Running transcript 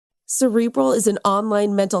Cerebral is an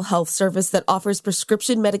online mental health service that offers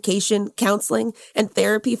prescription medication, counseling, and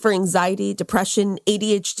therapy for anxiety, depression,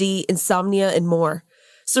 ADHD, insomnia, and more.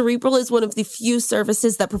 Cerebral is one of the few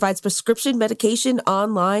services that provides prescription medication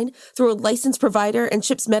online through a licensed provider and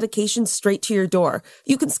ships medication straight to your door.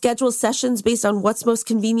 You can schedule sessions based on what's most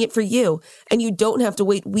convenient for you, and you don't have to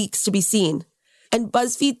wait weeks to be seen. And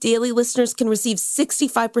BuzzFeed Daily listeners can receive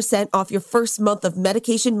 65% off your first month of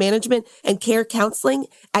medication management and care counseling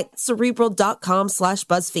at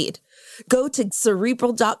Cerebral.com/BuzzFeed. Go to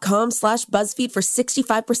Cerebral.com/BuzzFeed for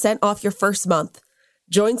 65% off your first month.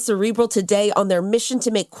 Join Cerebral today on their mission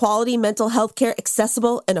to make quality mental health care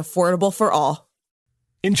accessible and affordable for all.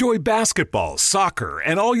 Enjoy basketball, soccer,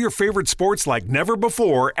 and all your favorite sports like never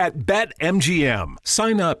before at BetMGM.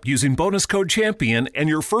 Sign up using bonus code CHAMPION and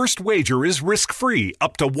your first wager is risk-free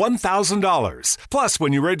up to $1,000. Plus,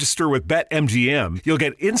 when you register with BetMGM, you'll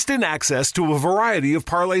get instant access to a variety of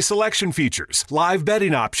parlay selection features, live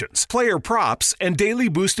betting options, player props, and daily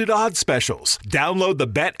boosted odds specials. Download the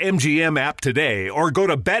BetMGM app today or go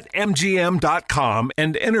to BetMGM.com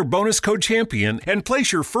and enter bonus code CHAMPION and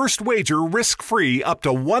place your first wager risk-free up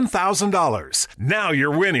to $1,000. Now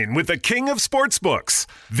you're winning with the king of sportsbooks.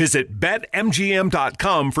 Visit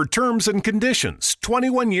BetMGM.com for terms and conditions.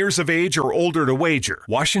 21 years of age or older to wager.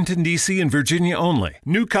 Washington, D.C. and Virginia only.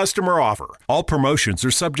 New customer offer. All promotions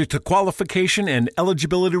are subject to qualification and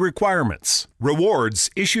eligibility requirements. Rewards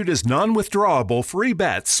issued as non-withdrawable free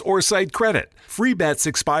bets or site credit. Free bets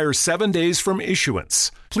expire 7 days from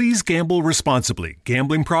issuance. Please gamble responsibly.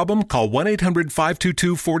 Gambling problem? Call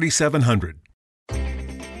 1-800-522-4700.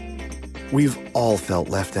 We've all felt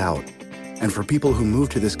left out. And for people who move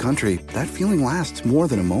to this country, that feeling lasts more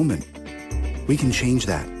than a moment. We can change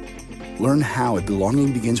that. Learn how at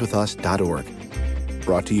belongingbeginswithus.org.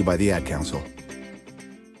 Brought to you by the Ad Council.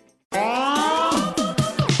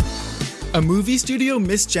 A movie studio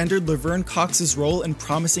misgendered Laverne Cox's role in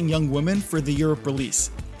Promising Young Woman for the Europe release.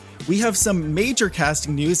 We have some major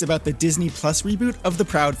casting news about the Disney Plus reboot of The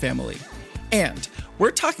Proud Family. And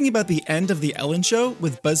we're talking about the end of The Ellen Show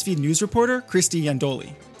with BuzzFeed News reporter Christy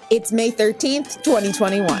Yandoli. It's May 13th,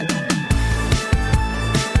 2021.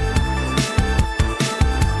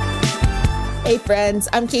 Hey friends,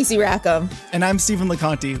 I'm Casey Rackham. And I'm Stephen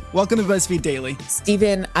LeConte. Welcome to BuzzFeed Daily.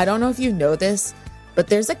 Stephen, I don't know if you know this, but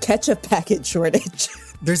there's a ketchup packet shortage.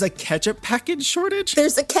 There's a ketchup package shortage?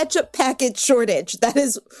 There's a ketchup package shortage. That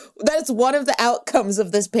is one of the outcomes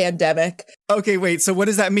of this pandemic. Okay, wait, so what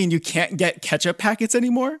does that mean? You can't get ketchup packets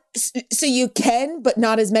anymore? So you can, but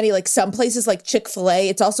not as many. Like some places like Chick-fil-A,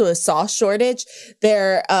 it's also a sauce shortage.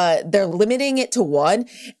 They're limiting it to one.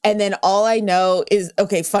 And then all I know is,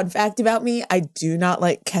 okay, fun fact about me, I do not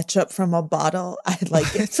like ketchup from a bottle. I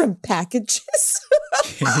like it from packages.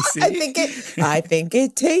 I think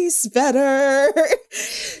it tastes better.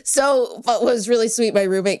 So what was really sweet, my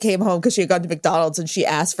roommate came home because she had gone to McDonald's and she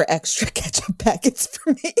asked for extra ketchup packets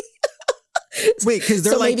for me. Wait, because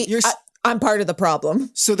they're I'm part of the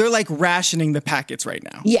problem. So they're like rationing the packets right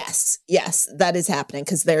now. Yes, that is happening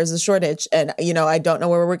because there's a shortage. And, I don't know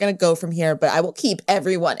where we're going to go from here, but I will keep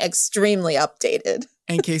everyone extremely updated.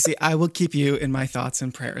 And Casey, I will keep you in my thoughts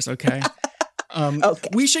and prayers, okay? Okay.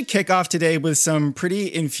 We should kick off today with some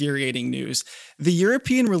pretty infuriating news. The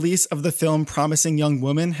European release of the film Promising Young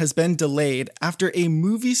Woman has been delayed after a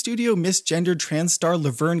movie studio misgendered trans star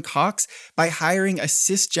Laverne Cox by hiring a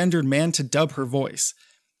cisgendered man to dub her voice.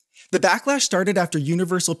 The backlash started after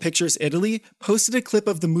Universal Pictures Italy posted a clip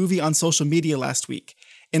of the movie on social media last week.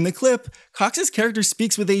 In the clip, Cox's character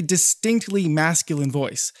speaks with a distinctly masculine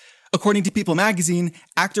voice. According to People magazine,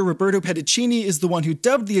 actor Roberto Pedicini is the one who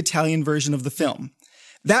dubbed the Italian version of the film.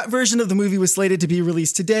 That version of the movie was slated to be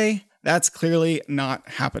released today. That's clearly not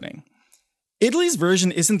happening. Italy's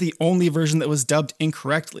version isn't the only version that was dubbed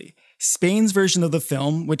incorrectly. Spain's version of the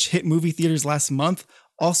film, which hit movie theaters last month,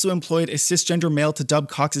 also employed a cisgender male to dub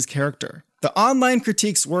Cox's character. The online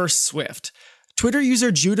critiques were swift. Twitter user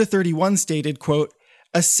Judah31 stated, quote,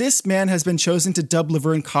 "A cis man has been chosen to dub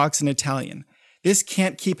Laverne Cox in Italian. This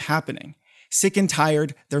can't keep happening. Sick and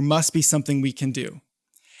tired, there must be something we can do."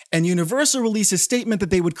 And Universal released a statement that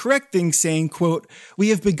they would correct things, saying, quote, "We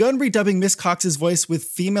have begun redubbing Miss Cox's voice with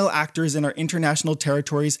female actors in our international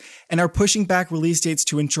territories and are pushing back release dates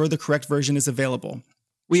to ensure the correct version is available.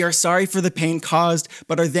 We are sorry for the pain caused,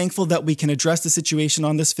 but are thankful that we can address the situation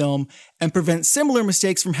on this film and prevent similar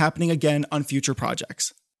mistakes from happening again on future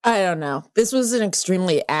projects." I don't know. This was an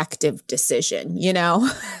extremely active decision,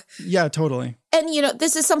 Yeah, totally. And,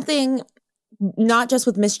 this is something not just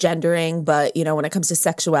with misgendering, but, when it comes to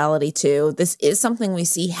sexuality too, this is something we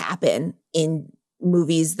see happen in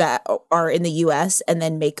movies that are in the US and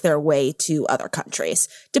then make their way to other countries,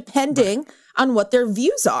 depending on what their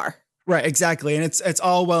views are. Right, exactly. And it's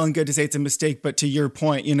all well and good to say it's a mistake, but to your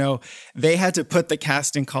point, you know, they had to put the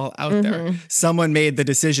casting call out there. Someone made the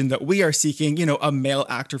decision that we are seeking, you know, a male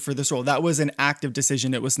actor for this role. That was an active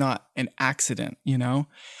decision. It was not an accident, you know?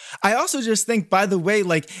 I also just think, by the way,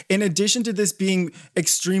 like, in addition to this being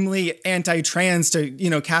extremely anti-trans to, you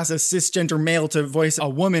know, cast a cisgender male to voice a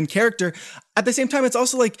woman character, at the same time, it's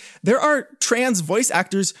also like there are trans voice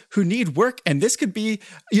actors who need work, and this could be,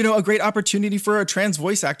 you know, a great opportunity for a trans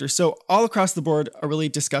voice actor. So all across the board, a really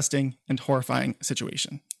disgusting and horrifying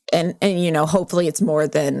situation. And you know, hopefully it's more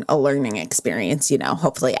than a learning experience. You know,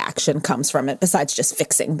 hopefully action comes from it besides just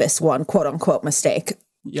fixing this one quote unquote mistake.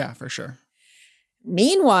 Yeah, for sure.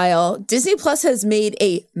 Meanwhile, Disney Plus has made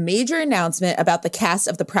a major announcement about the cast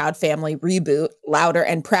of the Proud Family reboot, Louder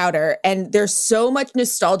and Prouder, and there's so much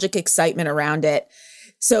nostalgic excitement around it.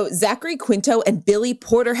 So Zachary Quinto and Billy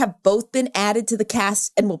Porter have both been added to the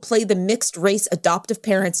cast and will play the mixed-race adoptive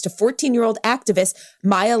parents to 14-year-old activist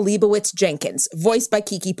Maya Leibowitz Jenkins, voiced by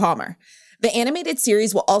Keke Palmer. The animated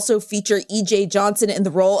series will also feature E.J. Johnson in the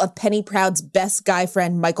role of Penny Proud's best guy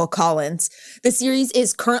friend, Michael Collins. The series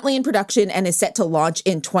is currently in production and is set to launch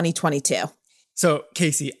in 2022. So,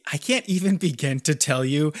 Casey, I can't even begin to tell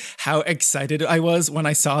you how excited I was when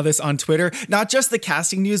I saw this on Twitter. Not just the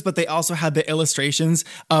casting news, but they also had the illustrations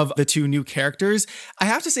of the two new characters. I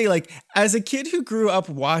have to say, like, as a kid who grew up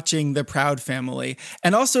watching The Proud Family,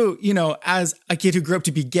 and also, you know, as a kid who grew up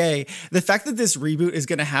to be gay, the fact that this reboot is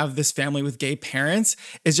going to have this family with gay parents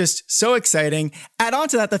is just so exciting. Add on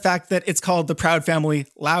to that the fact that it's called The Proud Family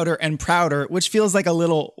Louder and Prouder, which feels like a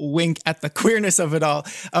little wink at the queerness of it all.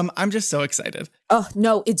 I'm just so excited. Oh,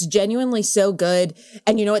 no, it's genuinely so good.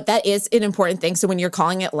 And you know what? That is an important thing. So when you're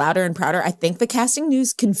calling it Louder and Prouder, I think the casting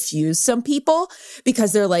news confused some people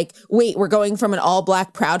because they're like, wait, we're going from an all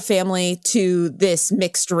Black Proud family to this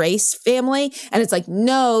mixed race family. And it's like,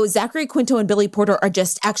 no, Zachary Quinto and Billy Porter are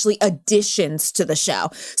just actually additions to the show.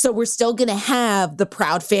 So we're still going to have the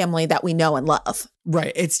Proud family that we know and love.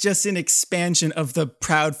 Right. It's just an expansion of the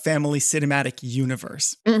Proud Family cinematic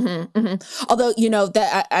universe. Although, you know,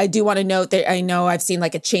 that I do want to note that I know I've seen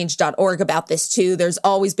like a change.org about this too. There's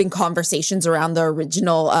always been conversations around the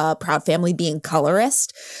original Proud Family being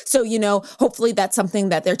colorist. So, you know, hopefully that's something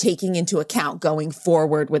that they're taking into account going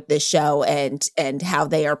forward with this show and how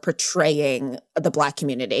they are portraying the Black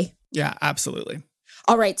community. Yeah, absolutely.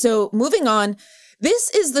 All right. So moving on.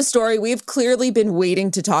 This is the story we've clearly been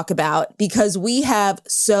waiting to talk about because we have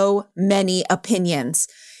so many opinions.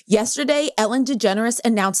 Yesterday, Ellen DeGeneres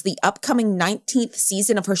announced the upcoming 19th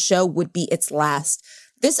season of her show would be its last.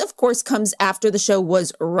 This, of course, comes after the show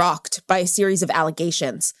was rocked by a series of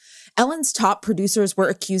allegations. Ellen's top producers were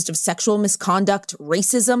accused of sexual misconduct,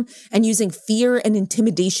 racism, and using fear and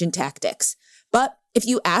intimidation tactics. But if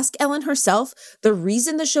you ask Ellen herself, the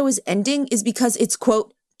reason the show is ending is because it's,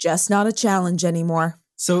 quote, just not a challenge anymore.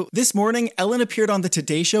 So this morning, Ellen appeared on the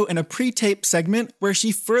Today Show in a pre-taped segment where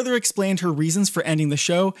she further explained her reasons for ending the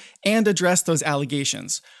show and addressed those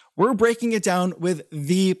allegations. We're breaking it down with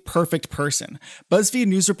the perfect person, BuzzFeed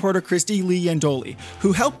News reporter Christy Lee Yandoli,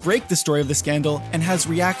 who helped break the story of the scandal and has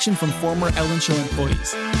reaction from former Ellen Show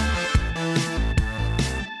employees.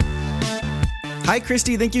 Hi,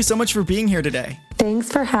 Christy. Thank you so much for being here today.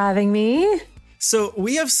 Thanks for having me. So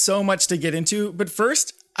we have so much to get into, but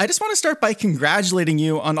first, I just want to start by congratulating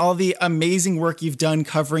you on all the amazing work you've done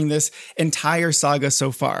covering this entire saga so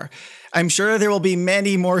far. I'm sure there will be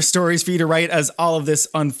many more stories for you to write as all of this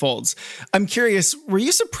unfolds. I'm curious, were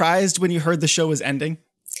you surprised when you heard the show was ending?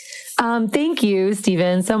 Thank you,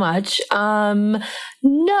 Stephen, so much.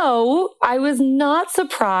 No, I was not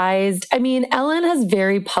surprised. I mean, Ellen has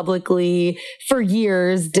very publicly for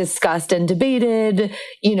years discussed and debated,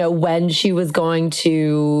 you know, when she was going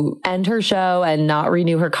to end her show and not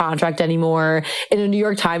renew her contract anymore. In a New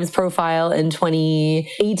York Times profile in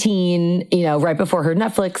 2018, you know, right before her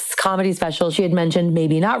Netflix comedy special, she had mentioned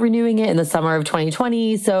maybe not renewing it in the summer of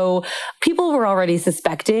 2020. So people were already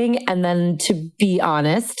suspecting. And then to be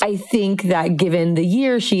honest, I think that given the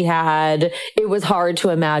year she had, it was hard to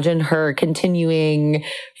imagine her continuing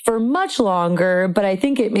for much longer. But I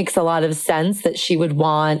think it makes a lot of sense that she would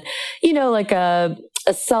want, you know, like a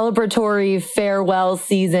celebratory farewell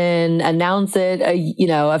season, announce it,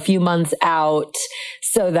 a few months out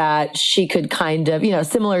so that she could kind of, you know,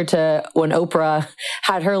 similar to when Oprah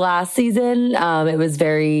had her last season. It was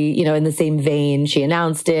very, you know, in the same vein. She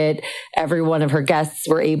announced it. Every one of her guests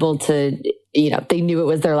were able to, you know, they knew it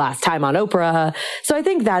was their last time on Oprah. So I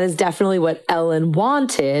think that is definitely what Ellen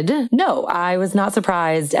wanted. No, I was not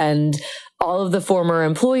surprised. And all of the former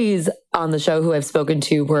employees on the show who I've spoken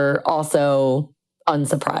to were also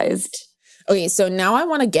unsurprised. Okay, so now I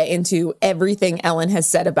want to get into everything Ellen has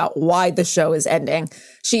said about why the show is ending.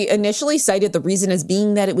 She initially cited the reason as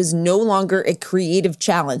being that it was no longer a creative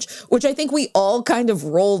challenge, which I think we all kind of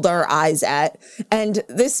rolled our eyes at. And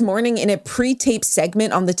this morning in a pre-taped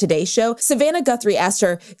segment on the Today Show, Savannah Guthrie asked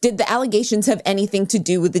her, did the allegations have anything to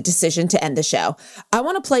do with the decision to end the show? I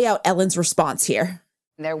want to play out Ellen's response here.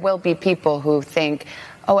 There will be people who think,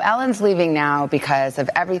 oh, Ellen's leaving now because of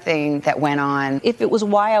everything that went on. If it was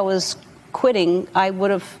why I was quitting, I would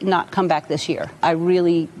have not come back this year. I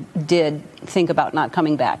really did think about not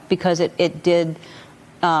coming back because it did,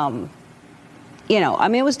 it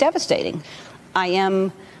was devastating. I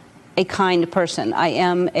am a kind person. I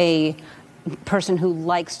am a person who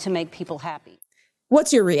likes to make people happy.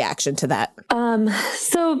 What's your reaction to that?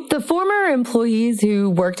 So the former employees who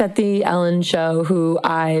worked at the Ellen show who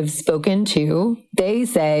I've spoken to, they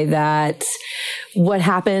say that what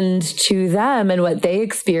happened to them and what they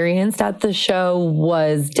experienced at the show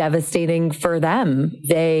was devastating for them.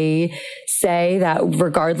 They say that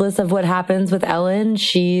regardless of what happens with Ellen,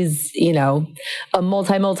 she's, a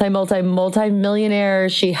multi-millionaire.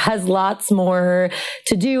 She has lots more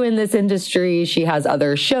to do in this industry. She has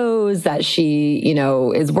other shows that she,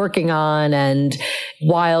 is working on. And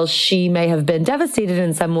while she may have been devastated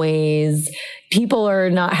in some ways, people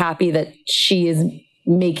are not happy that she is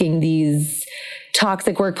making these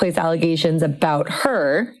toxic workplace allegations about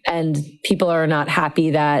her, and people are not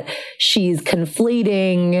happy that she's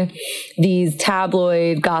conflating these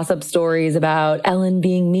tabloid gossip stories about Ellen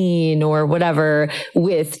being mean or whatever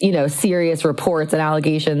with, serious reports and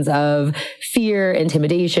allegations of fear,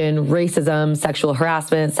 intimidation, racism, sexual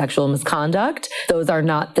harassment, sexual misconduct. Those are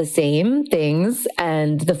not the same things.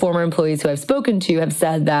 And the former employees who I've spoken to have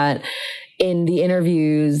said that in the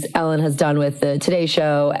interviews Ellen has done with the Today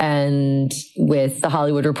Show and with The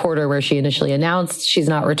Hollywood Reporter, where she initially announced she's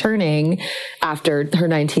not returning after her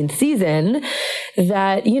 19th season,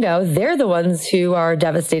 that, they're the ones who are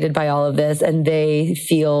devastated by all of this. And they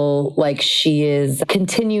feel like she is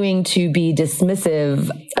continuing to be dismissive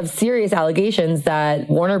of serious allegations that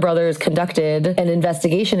Warner Brothers conducted an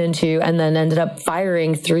investigation into and then ended up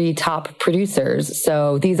firing 3 top producers.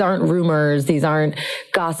 So these aren't rumors. These aren't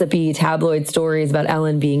gossipy tabloid stories about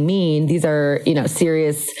Ellen being mean. These are,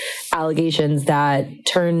 serious allegations that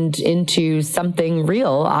turned into something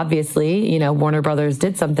real. Obviously, Warner Brothers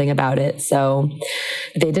did something about it. So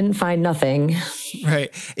they didn't find nothing. Right.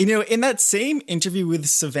 In that same interview with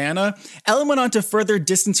Savannah, Ellen went on to further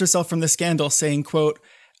distance herself from the scandal, saying, quote,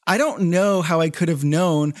 I don't know how I could have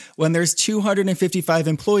known when there's 255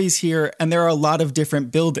 employees here and there are a lot of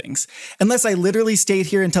different buildings. Unless I literally stayed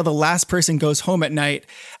here until the last person goes home at night,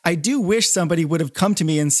 I do wish somebody would have come to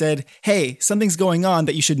me and said, hey, something's going on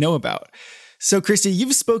that you should know about. So, Christy,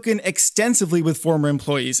 you've spoken extensively with former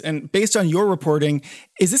employees, and based on your reporting,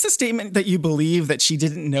 is this a statement that you believe that she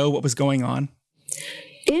didn't know what was going on?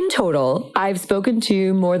 In total, I've spoken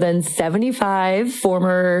to more than 75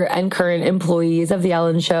 former and current employees of The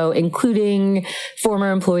Ellen Show, including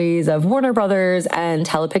former employees of Warner Brothers and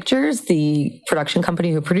Telepictures, the production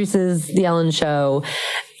company who produces The Ellen Show.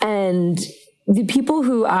 And the people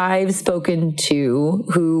who I've spoken to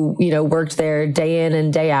who, worked there day in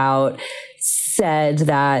and day out said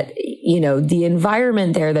that, the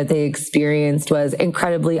environment there that they experienced was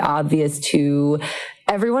incredibly obvious to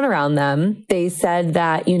everyone around them. They said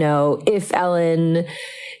that, if Ellen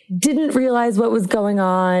didn't realize what was going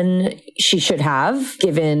on, she should have,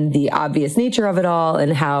 given the obvious nature of it all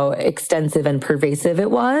and how extensive and pervasive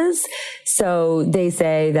it was. So they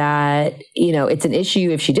say that, it's an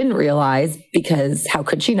issue if she didn't realize, because how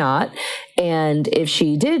could she not? And if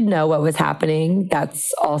she did know what was happening,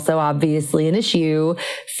 that's also obviously an issue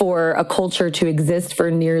for a culture to exist for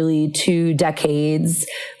nearly 2 decades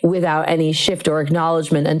without any shift or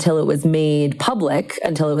acknowledgement until it was made public,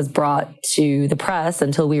 until it was brought to the press,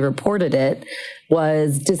 until we reported it,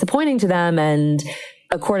 was disappointing to them and,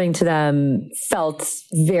 according to them, felt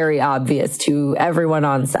very obvious to everyone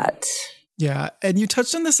on set. Yeah, and you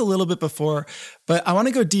touched on this a little bit before, but I want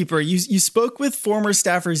to go deeper. You spoke with former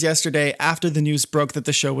staffers yesterday after the news broke that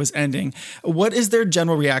the show was ending. What is their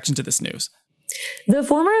general reaction to this news? The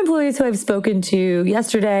former employees who I've spoken to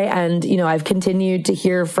yesterday, and, I've continued to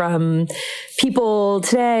hear from people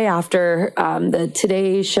today after the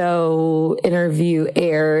Today Show interview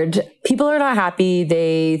aired, people are not happy.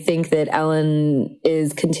 They think that Ellen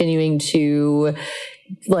is continuing to,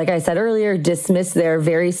 like I said earlier, dismiss their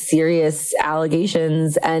very serious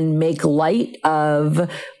allegations and make light of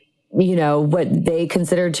what they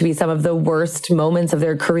considered to be some of the worst moments of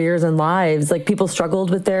their careers and lives. Like, people struggled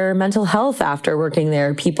with their mental health after working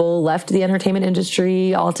there. People left the entertainment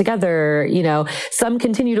industry altogether. Some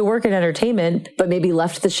continue to work in entertainment, but maybe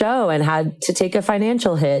left the show and had to take a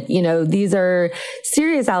financial hit. These are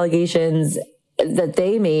serious allegations that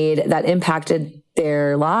they made that impacted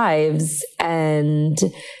their lives, and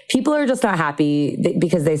people are just not happy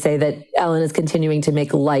because they say that Ellen is continuing to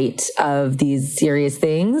make light of these serious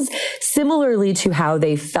things, similarly to how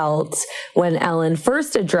they felt when Ellen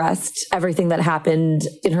first addressed everything that happened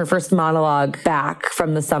in her first monologue back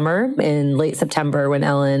from the summer in late September, when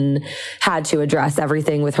Ellen had to address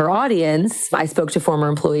everything with her audience. I spoke to former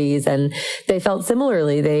employees and they felt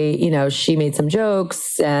similarly. She made some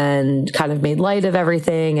jokes and kind of made light of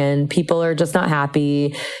everything, and people are just not happy.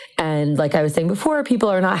 And like I was saying before, people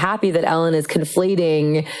are not happy that Ellen is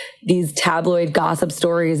conflating these tabloid gossip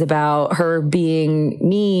stories about her being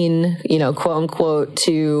mean, quote unquote,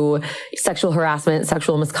 to sexual harassment,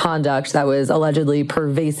 sexual misconduct that was allegedly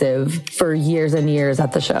pervasive for years and years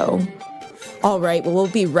at the show. All right, well, we'll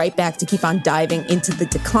be right back to keep on diving into the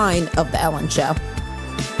decline of the Ellen Show.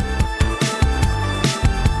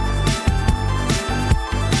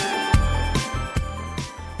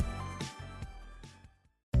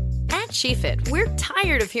 SheFit, we're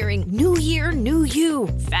tired of hearing new year, new you,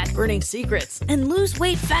 fat-burning secrets, and lose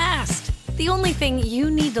weight fast. The only thing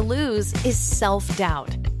you need to lose is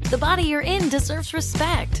self-doubt. The body you're in deserves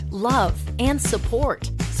respect, love, and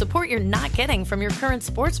support. Support you're not getting from your current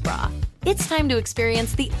sports bra. It's time to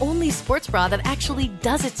experience the only sports bra that actually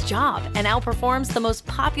does its job and outperforms the most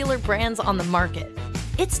popular brands on the market.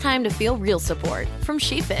 It's time to feel real support from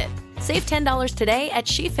SheFit. Save $10 today at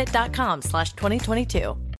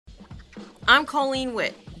shefit.com/2022. I'm Colleen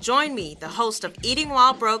Witt. Join me, the host of Eating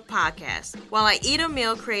While Broke podcast, while I eat a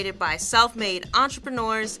meal created by self-made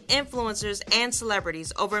entrepreneurs, influencers, and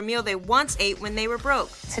celebrities over a meal they once ate when they were broke.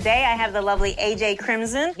 Today I have the lovely AJ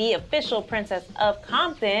Crimson, the official princess of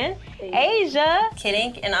Compton, Asia, Kid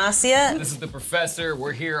Ink, and Asia. This is the professor.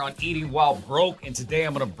 We're here on Eating While Broke, and today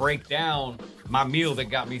I'm going to break down my meal that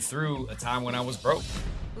got me through a time when I was broke.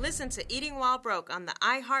 Listen to Eating While Broke on the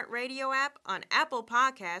iHeartRadio app, on Apple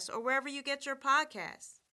Podcasts, or wherever you get your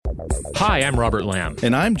podcasts. Hi, I'm Robert Lamb.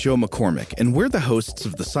 And I'm Joe McCormick, and we're the hosts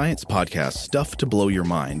of the science podcast Stuff to Blow Your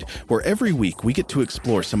Mind, where every week we get to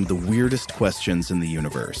explore some of the weirdest questions in the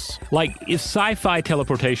universe. Like, if sci-fi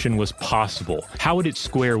teleportation was possible, how would it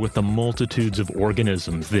square with the multitudes of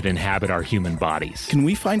organisms that inhabit our human bodies? Can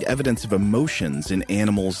we find evidence of emotions in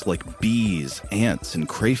animals like bees, ants, and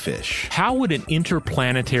crayfish? How would an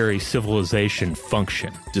interplanetary civilization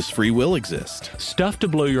function? Does free will exist? Stuff to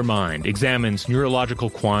Blow Your Mind examines neurological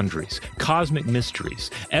quandaries, cosmic mysteries,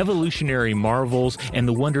 evolutionary marvels, and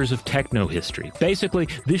the wonders of techno-history. Basically,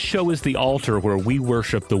 this show is the altar where we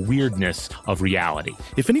worship the weirdness of reality.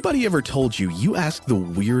 If anybody ever told you you ask the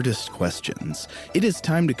weirdest questions, it is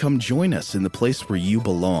time to come join us in the place where you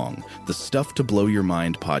belong, the Stuff to Blow Your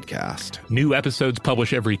Mind podcast. New episodes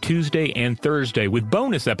publish every Tuesday and Thursday, with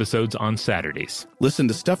bonus episodes on Saturdays. Listen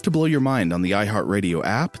to Stuff to Blow Your Mind on the iHeartRadio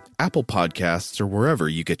app, Apple Podcasts, or wherever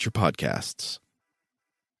you get your podcasts.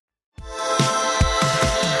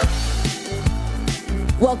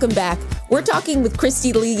 Welcome back. We're talking with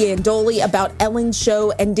Christy Lee Gandoli about Ellen's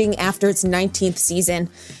show ending after its 19th season.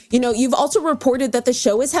 You've also reported that the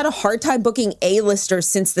show has had a hard time booking A-listers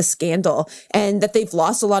since the scandal and that they've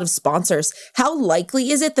lost a lot of sponsors. How likely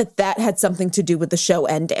is it that that had something to do with the show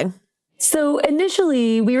ending? So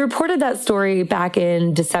initially, we reported that story back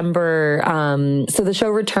in December. So the show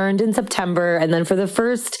returned in September. And then for the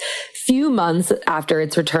first few months after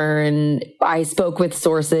its return, I spoke with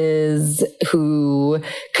sources who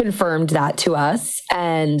confirmed that to us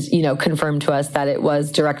and, confirmed to us that it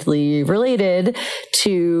was directly related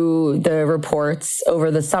to the reports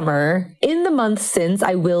over the summer. In the months since,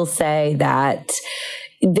 I will say that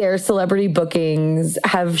their celebrity bookings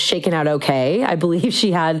have shaken out okay. I believe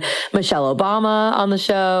she had Michelle Obama on the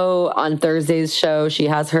show. On Thursday's show, she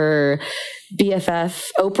has her BFF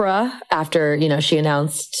Oprah after, she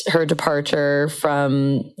announced her departure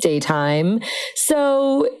from daytime.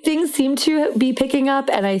 So things seem to be picking up.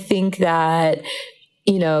 And I think that,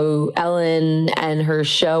 Ellen and her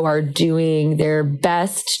show are doing their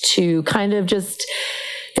best to kind of just...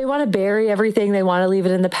 they want to bury everything. They want to leave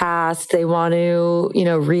it in the past. They want to,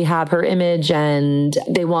 rehab her image, and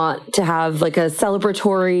they want to have like a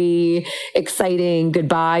celebratory, exciting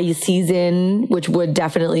goodbye season, which would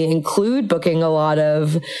definitely include booking a lot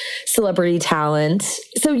of celebrity talent.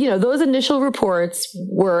 So, those initial reports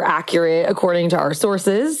were accurate according to our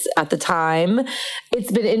sources at the time.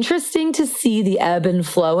 It's been interesting to see the ebb and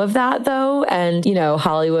flow of that, though. And,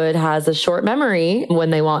 Hollywood has a short memory when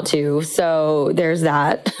they want to. So there's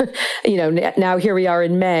that. Now here we are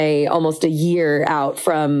in May, almost a year out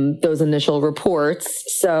from those initial reports.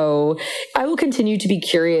 So I will continue to be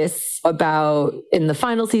curious about in the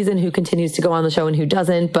final season who continues to go on the show and who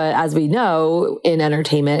doesn't. But as we know, in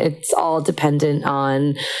entertainment, it's all dependent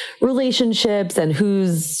on relationships and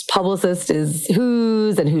whose publicist is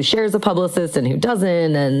whose and who shares a publicist and who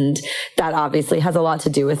doesn't. And that obviously has a lot to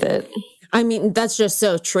do with it. I mean, that's just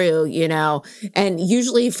so true, and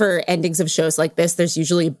usually for endings of shows like this, there's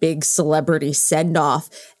usually a big celebrity send off.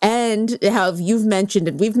 And how you've mentioned,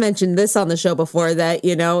 and we've mentioned this on the show before, that,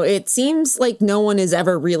 it seems like no one is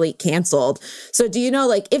ever really canceled. So do you know,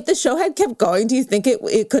 like, if the show had kept going, do you think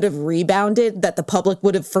it could have rebounded, that the public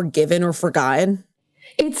would have forgiven or forgotten?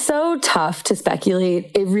 It's so tough to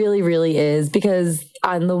speculate. It really, really is, because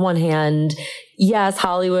on the one hand, yes,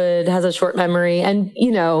 Hollywood has a short memory, and,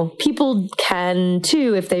 people can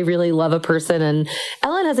too if they really love a person. And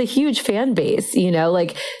Ellen has a huge fan base,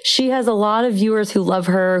 she has a lot of viewers who love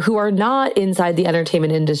her, who are not inside the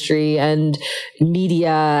entertainment industry and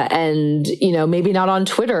media and, maybe not on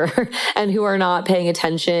Twitter and who are not paying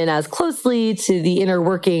attention as closely to the inner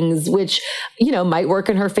workings, which, might work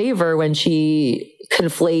in her favor when she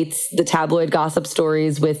conflates the tabloid gossip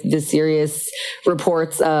stories with the serious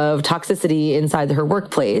reports of toxicity inside her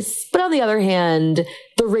workplace. But on the other hand,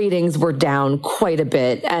 the ratings were down quite a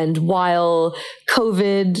bit. And while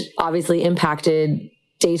COVID obviously impacted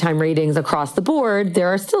daytime ratings across the board, there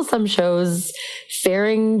are still some shows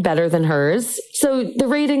faring better than hers. So the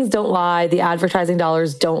ratings don't lie. The advertising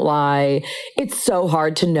dollars don't lie. It's so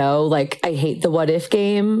hard to know. Like, I hate the what if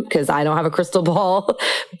game because I don't have a crystal ball.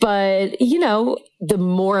 But, the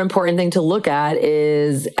more important thing to look at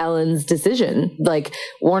is Ellen's decision. Like,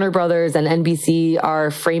 Warner Brothers and NBC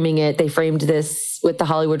are framing it. They framed this with The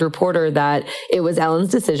Hollywood Reporter that it was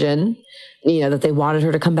Ellen's decision, that they wanted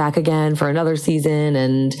her to come back again for another season.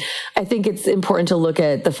 And I think it's important to look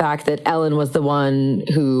at the fact that Ellen was the one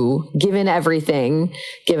who, given everything,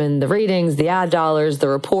 given the ratings, the ad dollars, the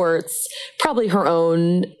reports, probably her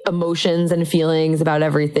own emotions and feelings about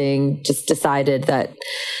everything, just decided that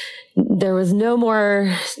there was no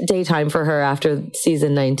more daytime for her after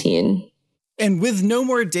season 19. And with no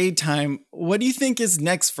more daytime, what do you think is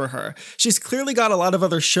next for her? She's clearly got a lot of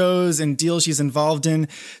other shows and deals she's involved in.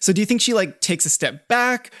 So do you think she takes a step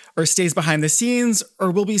back or stays behind the scenes, or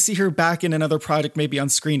will we see her back in another project, maybe on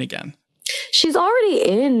screen again? She's already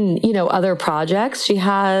in, other projects. She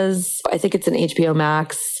has, I think it's an HBO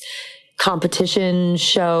Max competition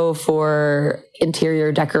show for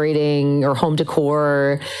interior decorating or home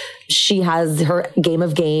decor. She has her Game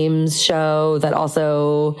of Games show that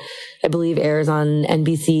also, I believe, airs on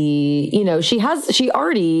NBC. She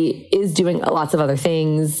already is doing lots of other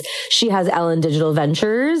things. She has Ellen Digital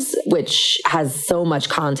Ventures, which has so much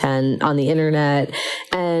content on the internet.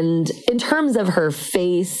 And in terms of her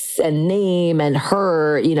face and name and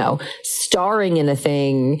her, starring in a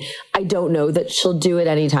thing, I don't know that she'll do it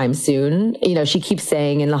anytime soon. She keeps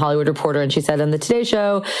saying in The Hollywood Reporter, and she said on the Today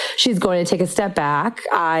Show, she's going to take a step back.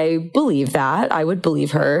 I believe that. I would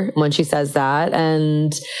believe her when she says that.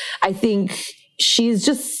 And I think she's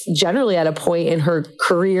just generally at a point in her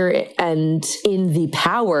career and in the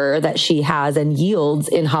power that she has and yields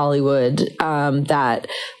in Hollywood, that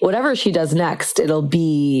whatever she does next, it'll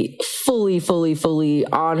be fully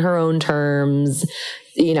on her own terms.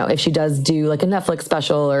 If she does do like a Netflix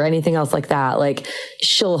special or anything else like that,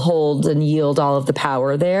 she'll hold and yield all of the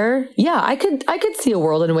power there. Yeah, I could see a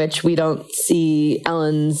world in which we don't see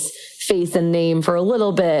Ellen's face and name for a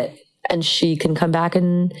little bit, and she can come back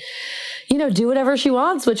and, do whatever she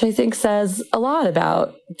wants, which I think says a lot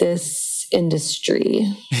about this industry.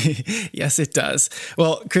 Yes, it does.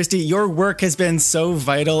 Well, Christy, your work has been so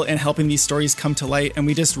vital in helping these stories come to light, and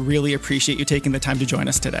we just really appreciate you taking the time to join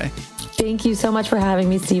us today. Thank you so much for having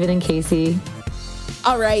me, Stephen and Casey.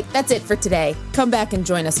 All right, that's it for today. Come back and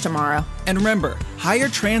join us tomorrow. And remember, hire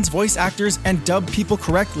trans voice actors and dub people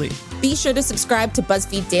correctly. Be sure to subscribe to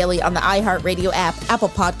BuzzFeed Daily on the iHeartRadio app, Apple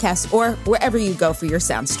Podcasts, or wherever you go for your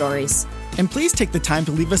sound stories. And please take the time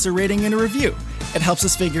to leave us a rating and a review. It helps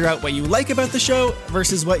us figure out what you like about the show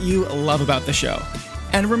versus what you love about the show.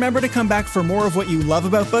 And remember to come back for more of what you love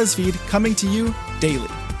about BuzzFeed coming to you daily.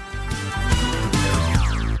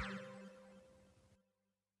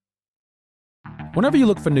 Whenever you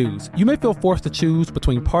look for news, you may feel forced to choose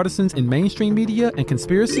between partisans in mainstream media and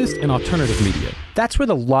conspiracists in alternative media. That's where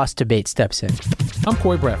The Lost Debate steps in. I'm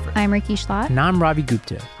Corey Bradford. I'm Ricky Schlott. And I'm Ravi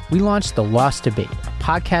Gupta. We launched The Lost Debate, a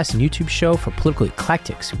podcast and YouTube show for political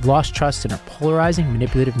eclectics who've lost trust in our polarizing,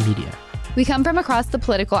 manipulative media. We come from across the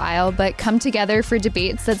political aisle, but come together for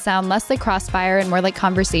debates that sound less like crossfire and more like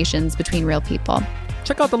conversations between real people.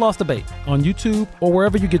 Check out The Lost Debate on YouTube or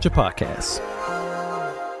wherever you get your podcasts.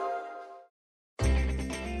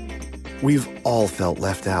 We've all felt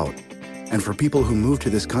left out. And for people who move to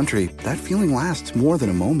this country, that feeling lasts more than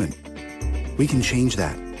a moment. We can change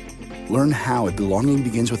that. Learn how at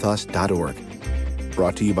belongingbeginswithus.org.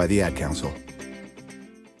 Brought to you by the Ad Council.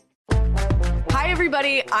 Hi,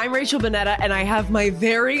 everybody. I'm Rachel Bonnetta, and I have my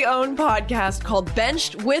very own podcast called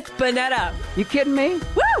Benched with Bonnetta. You kidding me?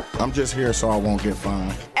 Woo! I'm just here so I won't get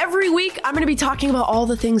fined. Every week, I'm going to be talking about all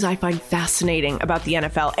the things I find fascinating about the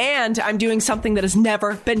NFL, and I'm doing something that has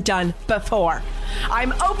never been done before.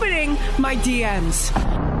 I'm opening my DMs.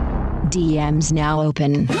 DMs now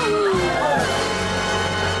open.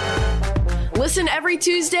 Listen every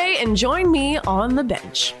Tuesday and join me on the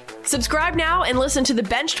bench. Subscribe now and listen to the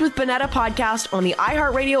Benched with Bonnetta podcast on the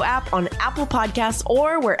iHeartRadio app, on Apple Podcasts,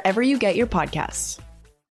 or wherever you get your podcasts.